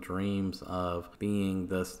recurring dreams of being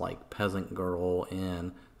this, peasant girl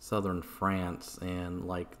in southern France in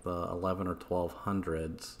like the 11 or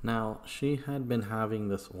 1200s. Now, she had been having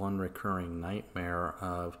this one recurring nightmare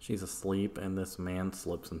of she's asleep and this man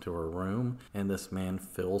slips into her room and this man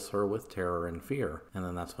fills her with terror and fear. And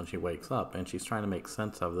then that's when she wakes up and she's trying to make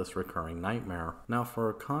sense of this recurring nightmare. Now,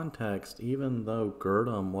 for context, even though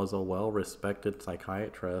Gurdam was a well-respected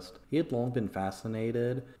psychiatrist, he had long been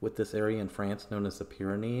fascinated with this area in France known as the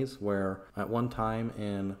Pyrenees, where at one time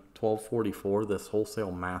in 1244, this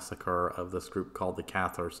wholesale massacre of this group called the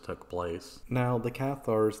Cathars took place. Now, the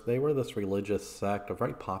Cathars, they were this religious sect, a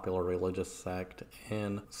very popular religious sect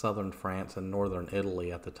in southern France and northern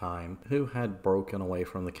Italy at the time, who had broken away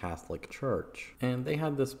from the Catholic Church. And they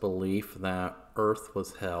had this belief that earth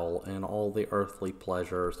was hell and all the earthly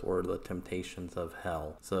pleasures were the temptations of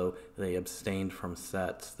hell. So they abstained from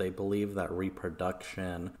sex. They believed that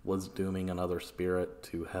reproduction was dooming another spirit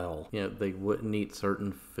to hell. They wouldn't eat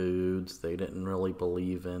certain foods. They didn't really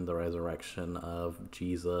believe in the resurrection of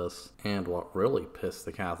Jesus. And what really pissed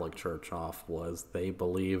the Catholic Church off was they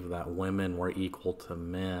believed that women were equal to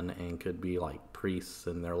men and could be like priests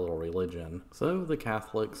in their little religion. So the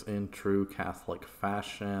Catholics, in true Catholic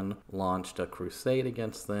fashion, launched a crusade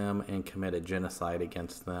against them and committed genocide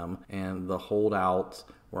against them. And the holdouts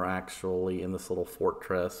were actually in this little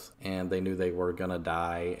fortress and they knew they were gonna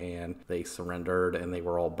die and they surrendered and they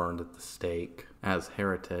were all burned at the stake as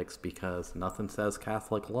heretics, because nothing says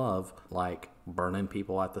Catholic love like burning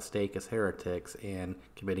people at the stake as heretics and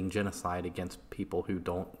committing genocide against people who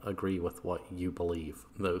don't agree with what you believe.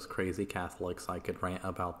 Those crazy Catholics, I could rant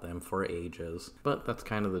about them for ages, but that's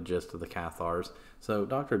kind of the gist of the Cathars. So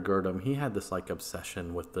Dr. Gurdam, he had this like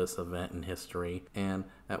obsession with this event in history, and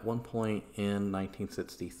at one point in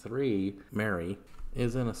 1963, Mary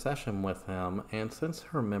is in a session with him, and since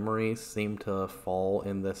her memories seem to fall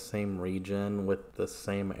in this same region with the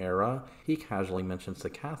same era, he casually mentions the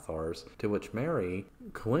Cathars, to which Mary,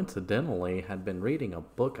 coincidentally, had been reading a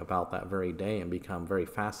book about that very day and become very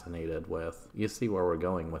fascinated with. You see where we're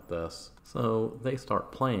going with this. So they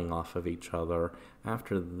start playing off of each other.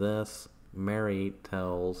 After this, Mary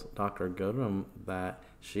tells Dr. Gurdam that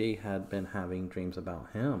she had been having dreams about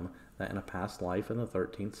him, that in a past life in the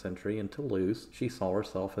 13th century in Toulouse, she saw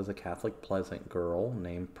herself as a Catholic peasant girl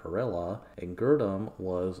named Perilla, and Gurdam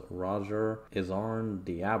was Roger Izarn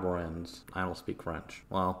d'Abrens. I don't speak French.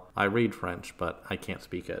 Well, I read French, but I can't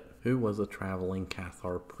speak it. Who was a traveling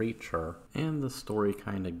Cathar preacher. And the story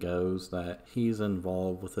kind of goes that he's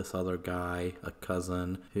involved with this other guy, a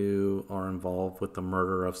cousin, who are involved with the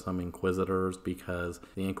murder of some inquisitors because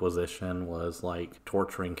the Inquisition was like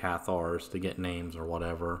torturing Cathars to get names or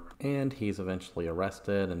whatever. And he's eventually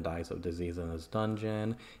arrested and dies of disease in his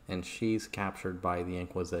dungeon, and she's captured by the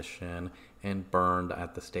Inquisition and burned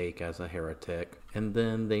at the stake as a heretic. And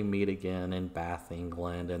then they meet again in Bath,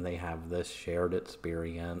 England, and they have this shared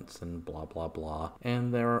experience and blah, blah, blah.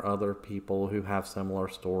 And there are other people who have similar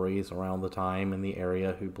stories around the time in the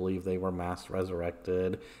area who believe they were mass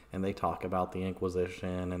resurrected, and they talk about the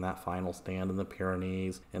Inquisition and that final stand in the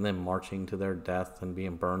Pyrenees, and then marching to their death and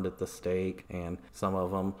being burned at the stake, and some of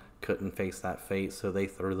them couldn't face that fate, so they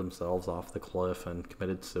threw themselves off the cliff and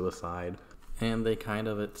committed suicide. And they kind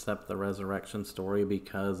of accept the resurrection story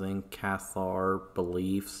because in Cathar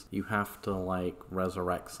beliefs, you have to like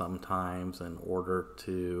resurrect sometimes in order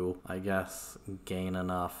to, I guess, gain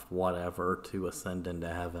enough whatever to ascend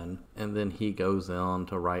into heaven. And then he goes on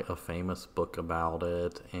to write a famous book about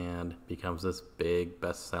it and becomes this big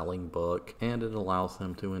best-selling book, and it allows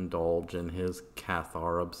him to indulge in his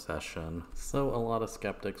Cathar obsession. So a lot of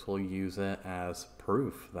skeptics will use it as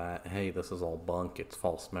proof that, hey, this is all bunk, it's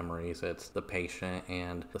false memories, it's the patient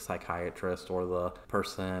and the psychiatrist or the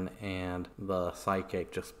person and the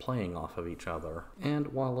psychic just playing off of each other. And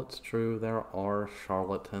while it's true there are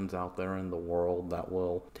charlatans out there in the world that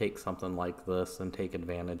will take something like this and take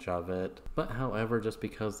advantage of it, but however, just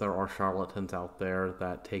because there are charlatans out there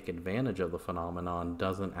that take advantage of the phenomenon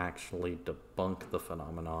doesn't actually debunk the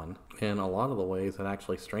phenomenon. In a lot of the ways it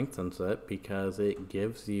actually strengthens it because it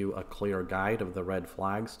gives you a clear guide of the red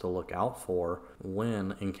flags to look out for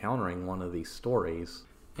when encountering one of these stories.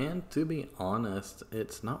 And to be honest,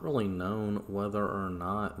 it's not really known whether or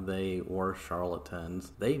not they were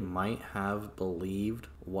charlatans. They might have believed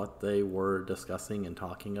what they were discussing and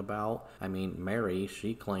talking about. I mean, Mary,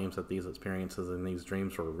 she claims that these experiences and these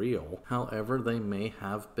dreams were real. However, they may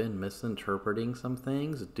have been misinterpreting some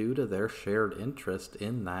things due to their shared interest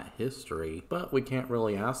in that history. But we can't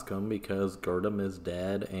really ask them because Gurdam is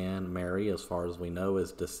dead and Mary, as far as we know,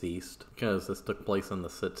 is deceased, because this took place in the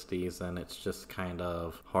 60s and it's just kind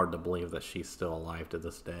of hard to believe that she's still alive to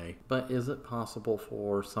this day. But is it possible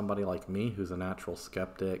for somebody like me, who's a natural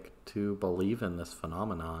skeptic, to believe in this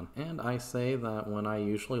phenomenon? And I say that when I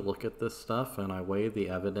usually look at this stuff and I weigh the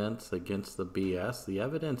evidence against the BS, the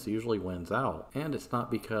evidence usually wins out. And it's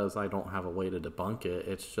not because I don't have a way to debunk it,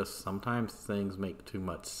 it's just sometimes things make too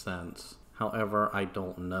much sense. However, I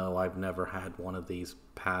don't know. I've never had one of these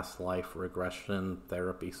past life regression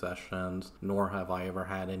therapy sessions, nor have I ever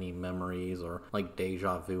had any memories or like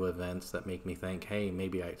deja vu events that make me think, hey,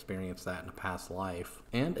 maybe I experienced that in a past life.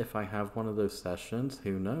 And if I have one of those sessions,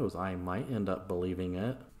 who knows, I might end up believing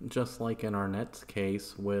it. Just like in Arnett's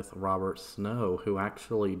case with Robert Snow, who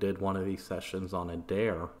actually did one of these sessions on a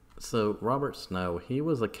dare. So Robert Snow, he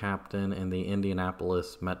was a captain in the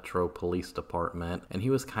Indianapolis Metro Police Department, and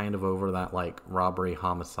he was kind of over that like robbery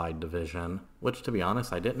homicide division, which to be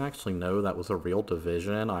honest, I didn't actually know that was a real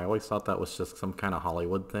division. I always thought that was just some kind of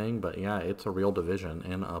Hollywood thing, but yeah, it's a real division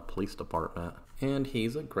in a police department. And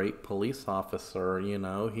he's a great police officer, you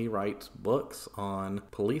know, he writes books on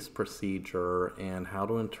police procedure and how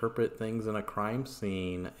to interpret things in a crime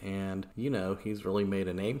scene. And, you know, he's really made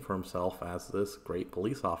a name for himself as this great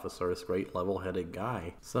police officer, this great level-headed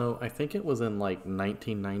guy. So I think it was in like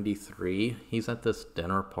 1993, he's at this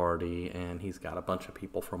dinner party and he's got a bunch of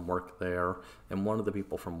people from work there. And one of the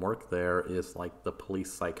people from work there is like the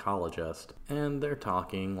police psychologist. And they're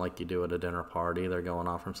talking like you do at a dinner party. They're going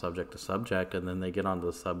off from subject to subject, and then they get onto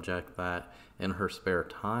the subject that in her spare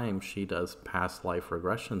time she does past life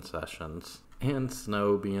regression sessions. And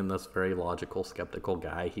Snow, being this very logical, skeptical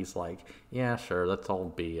guy, he's like, yeah, sure, that's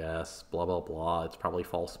all BS, blah, blah, blah. It's probably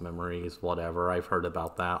false memories, whatever. I've heard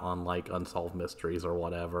about that on, like, Unsolved Mysteries or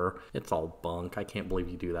whatever. It's all bunk. I can't believe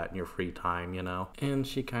you do that in your free time, you know? And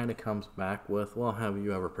she kind of comes back with, well, have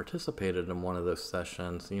you ever participated in one of those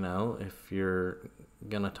sessions? You know, if you're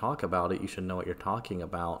gonna talk about it, you should know what you're talking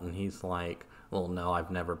about. And he's like, well, no,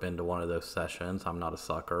 I've never been to one of those sessions. I'm not a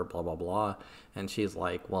sucker, blah, blah, blah. And she's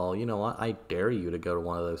like, well, you know what? I dare you to go to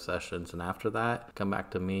one of those sessions. And after that, come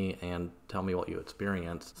back to me and tell me what you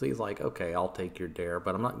experienced. So he's like, okay, I'll take your dare,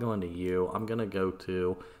 but I'm not going to you. I'm going to go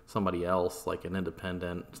to somebody else, like an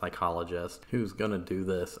independent psychologist, who's going to do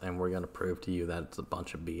this. And we're going to prove to you that it's a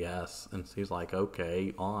bunch of BS. And she's like,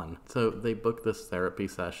 okay, on. So they book this therapy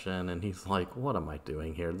session. And he's like, what am I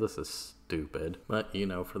doing here? This is stupid. But, you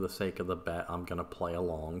know, for the sake of the bet, I'm going to play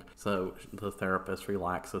along. So the therapist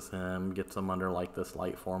relaxes him, gets him under like this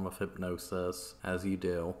light form of hypnosis, as you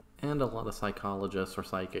do. And a lot of psychologists or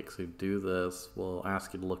psychics who do this will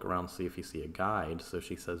ask you to look around and see if you see a guide. So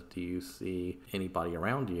she says, do you see anybody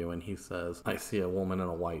around you? And he says, I see a woman in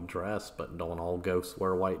a white dress, but don't all ghosts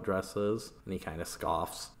wear white dresses? And he kind of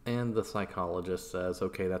scoffs. And the psychologist says,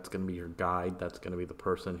 okay, that's going to be your guide. That's going to be the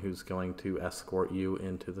person who's going to escort you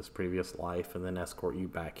into this previous life and then escort you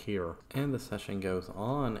back here. And the session goes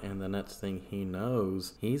on, and the next thing he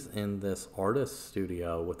knows, he's in this artist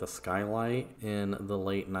studio with a skylight in the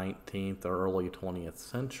late 19th or early 20th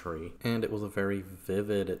century. And it was a very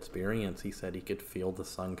vivid experience. He said he could feel the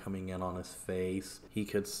sun coming in on his face. He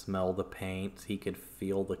could smell the paints. He could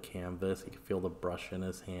feel the canvas. He could feel the brush in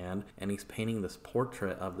his hand. And he's painting this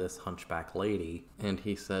portrait of this hunchback lady. And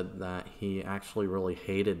he said that he actually really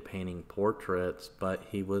hated painting portraits, but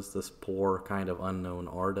he was this poor kind of unknown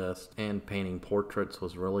artist, and painting portraits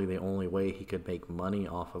was really the only way he could make money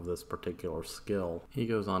off of this particular skill. He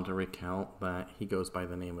goes on to recount that he goes by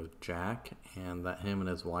the name of Jack, and that him and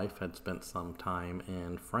his wife had spent some time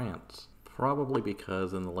in France. Probably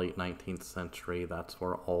because in the late 19th century, that's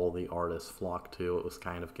where all the artists flocked to. It was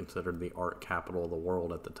kind of considered the art capital of the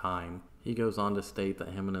world at the time. He goes on to state that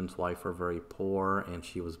him and his wife were very poor, and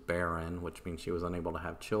she was barren, which means she was unable to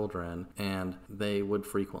have children, and they would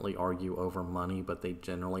frequently argue over money, but they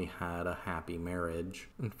generally had a happy marriage.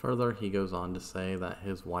 And further, he goes on to say that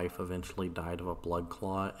his wife eventually died of a blood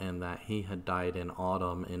clot, and that he had died in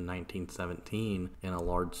autumn in 1917 in a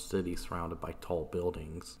large city surrounded by tall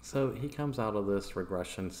buildings. So he comes out of this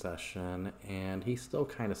regression session, and he's still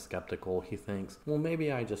kind of skeptical. He thinks, well,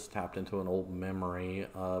 maybe I just tapped into an old memory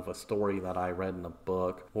of a story story that I read in a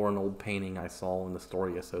book or an old painting I saw and the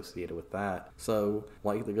story associated with that. So,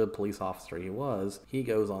 like the good police officer he was, he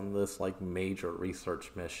goes on this like major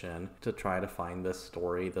research mission to try to find this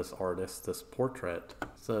story, this artist, this portrait.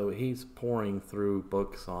 So he's pouring through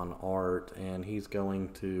books on art, and he's going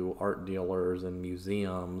to art dealers and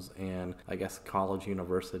museums and I guess college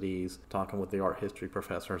universities, talking with the art history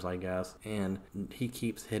professors, I guess, and he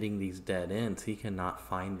keeps hitting these dead ends. He cannot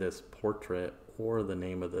find this portrait or the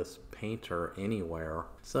name of this painter anywhere.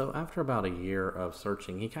 So after about a year of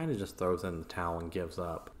searching, he kind of just throws in the towel and gives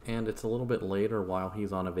up. And it's a little bit later, while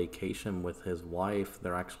he's on a vacation with his wife,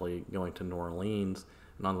 they're actually going to New Orleans,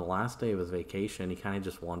 and on the last day of his vacation, he kind of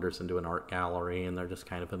just wanders into an art gallery and they're just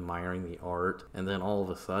kind of admiring the art. And then all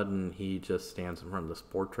of a sudden, he just stands in front of this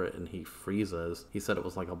portrait and he freezes. He said it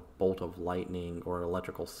was like a bolt of lightning or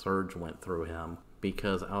electrical surge went through him,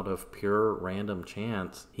 because out of pure random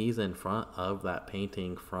chance, he's in front of that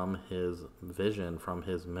painting from his vision, from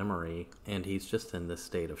his memory, and he's just in this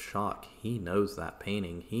state of shock. He knows that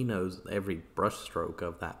painting. He knows every brushstroke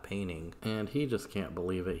of that painting, and he just can't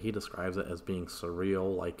believe it. He describes it as being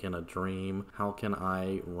surreal, like in a dream. How can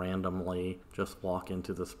I randomly just walk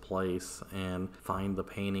into this place and find the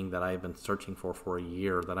painting that I've been searching for a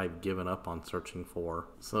year, that I've given up on searching for?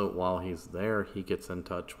 So while he's there, he gets in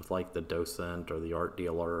touch with like the docent or the art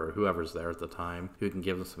dealer or whoever's there at the time who can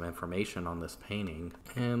give him some information on this painting.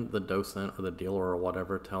 And the docent or the dealer or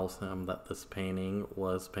whatever tells him that this painting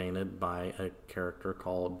was painted by a character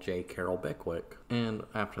called J. Carroll Beckwith. And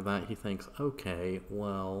after that he thinks, okay,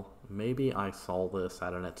 well, maybe I saw this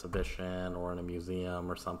at an exhibition or in a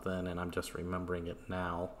museum or something and I'm just remembering it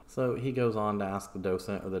now. So he goes on to ask the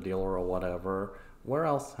docent or the dealer or whatever, where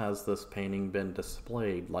else has this painting been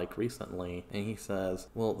displayed, like recently? And he says,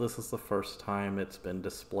 well, this is the first time it's been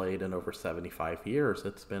displayed in over 75 years.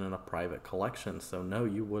 It's been in a private collection, so no,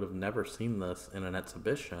 you would have never seen this in an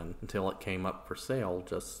exhibition until it came up for sale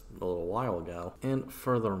just a little while ago. And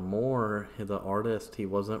furthermore, the artist, he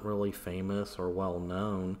wasn't really famous or well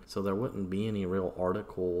known, so there wouldn't be any real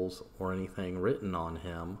articles or anything written on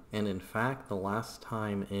him. And in fact, the last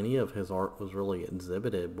time any of his art was really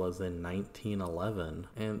exhibited was in 1911.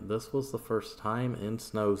 And this was the first time in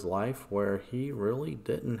Snow's life where he really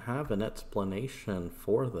didn't have an explanation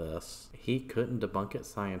for this. He couldn't debunk it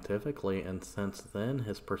scientifically, and since then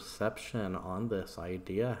his perception on this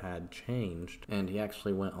idea had changed. And he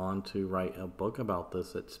actually went on to write a book about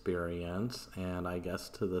this experience, and I guess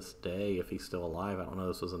to this day, if he's still alive, I don't know,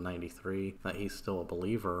 this was in 93, that he's still a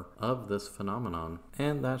believer of this phenomenon.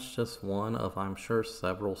 And that's just one of, I'm sure,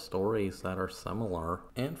 several stories that are similar.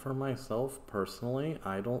 And for myself personally,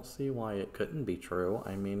 I don't see why it couldn't be true.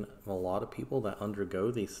 I mean, a lot of people that undergo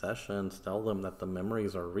these sessions tell them that the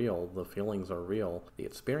memories are real, the feelings are real, the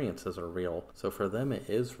experiences are real. So for them, it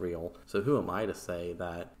is real. So who am I to say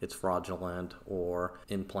that it's fraudulent or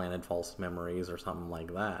implanted false memories or something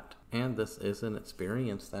like that? And this is an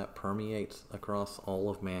experience that permeates across all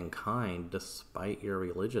of mankind despite your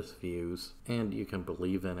religious views. And you can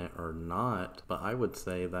believe in it or not, but I would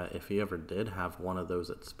say that if you ever did have one of those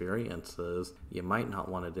experiences, you might not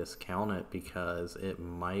want to discount it because it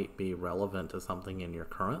might be relevant to something in your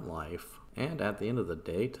current life. And at the end of the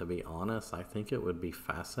day, to be honest, I think it would be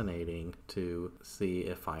fascinating to see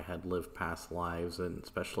if I had lived past lives, and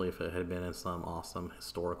especially if it had been in some awesome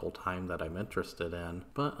historical time that I'm interested in.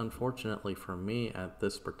 But unfortunately for me, at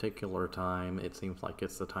this particular time, it seems like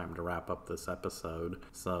it's the time to wrap up this episode.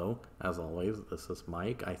 So, as always, this is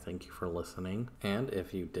Mike. I thank you for listening. And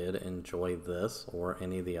if you did enjoy this or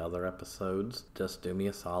any of the other episodes, just do me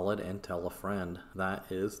a solid and tell a friend. That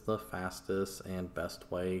is the fastest and best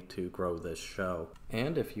way to grow this show.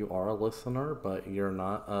 And if you are a listener but you're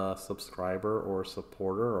not a subscriber or a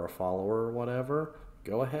supporter or a follower or whatever,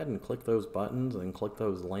 go ahead and click those buttons and click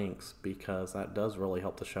those links, because that does really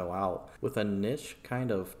help the show out. With a niche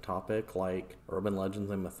kind of topic like urban legends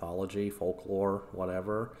and mythology, folklore,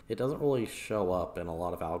 whatever, it doesn't really show up in a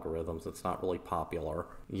lot of algorithms. It's not really popular.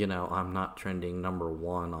 You know, I'm not trending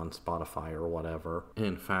 #1 on Spotify or whatever.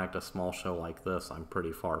 In fact, a small show like this, I'm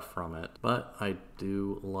pretty far from it. But I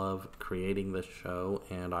do love creating this show,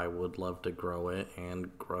 and I would love to grow it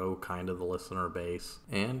and grow kind of the listener base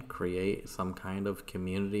and create some kind of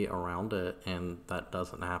community around it, and that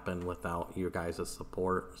doesn't happen without your guys'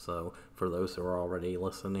 support. So for those who are already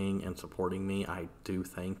listening and supporting me, I do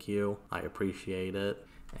thank you. I appreciate it.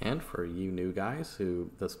 And for you new guys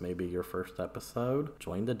who this may be your first episode,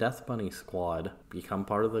 join the Death Bunny squad. Become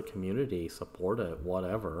part of the community, support it,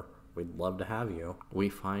 whatever. we'd love to have you. We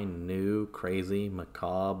find new, crazy,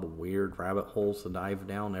 macabre, weird rabbit holes to dive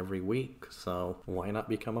down every week, so why not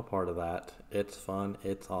become a part of that? It's fun,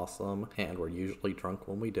 it's awesome, and we're usually drunk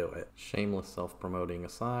when we do it. Shameless self-promoting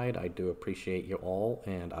aside, I do appreciate you all,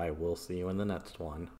 and I will see you in the next one.